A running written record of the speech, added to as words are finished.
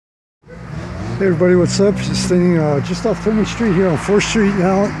Hey everybody, what's up? Just standing just off Tillman Street here on 4th Street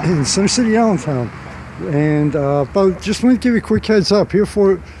now in Center City, Allentown. And just want to give you a quick heads up here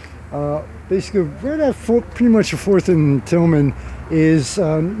for basically right at pretty much a 4th and Tillman is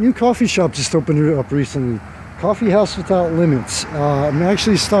a new coffee shop just opened up recently. Coffee House Without Limits. I'm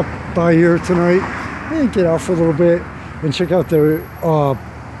actually stopped by here tonight and get out for a little bit and check out their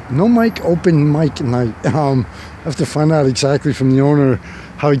no mic open mic night. I have to find out exactly from the owner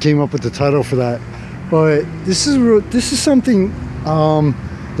how he came up with the title for that. But this is something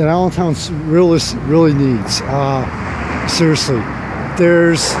that Allentown really needs. Seriously,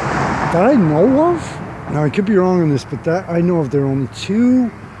 that I know of. Now I could be wrong on this, but that I know of, there are only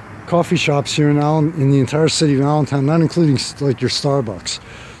 2 coffee shops here in the entire city of Allentown, not including like your Starbucks.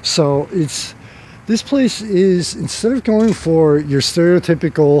 So this place is, instead of going for your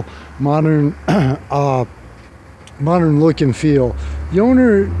stereotypical modern modern look and feel, the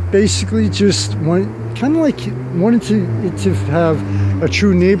owner basically just wanted to have a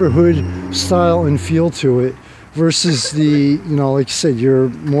true neighborhood style and feel to it, versus the, like you said, your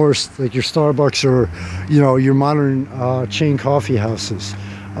more like your Starbucks or your modern chain coffee houses.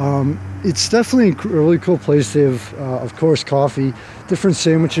 It's definitely a really cool place. They have, of course, coffee, different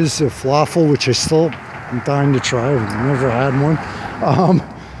sandwiches, falafel, which I still am dying to try. I've never had one.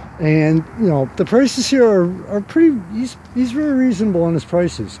 And the prices here are pretty. He's very reasonable on his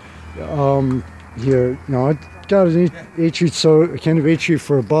prices. Here, I got an 8-treat, so a can of 8-treat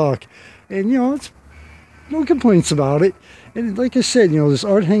for $1, and it's no complaints about it. And like I said, there's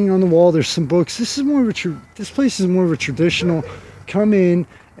art hanging on the wall. There's some books. This place is more of a traditional. Come in,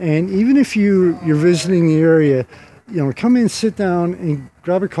 and even if you're visiting the area, come in, sit down, and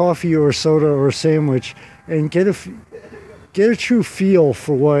grab a coffee or a soda or a sandwich, and get a true feel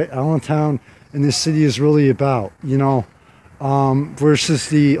for what Allentown and this city is really about. Versus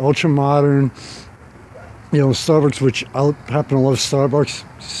the ultra modern, Starbucks, which I happen to love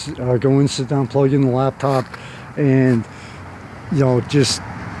Starbucks. Go in, sit down, plug in the laptop, and just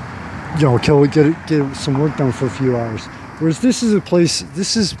get some work done for a few hours. Whereas this is a place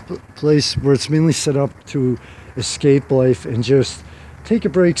where it's mainly set up to escape life and just take a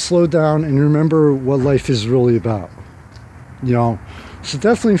break, slow down, and remember what life is really about. So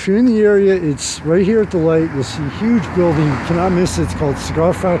definitely, if you're in the area, it's right here at the light. You'll see a huge building. You cannot miss it. It's called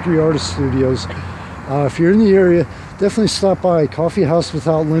Cigar Factory Artist Studios. If you're in the area, definitely stop by Coffee House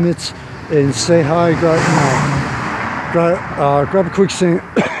Without Limits and say hi. Grab a quick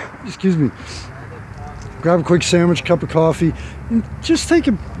excuse me. Grab a quick sandwich, cup of coffee, and just take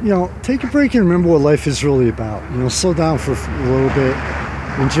a break and remember what life is really about. Slow down for a little bit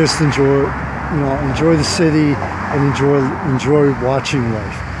and just enjoy the city and enjoy watching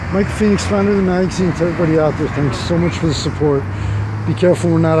life. Mike Phoenix, founder of the magazine. To everybody out there, thanks so much for the support. Be careful,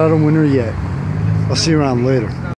 we're not out of winter yet. I'll see you around later.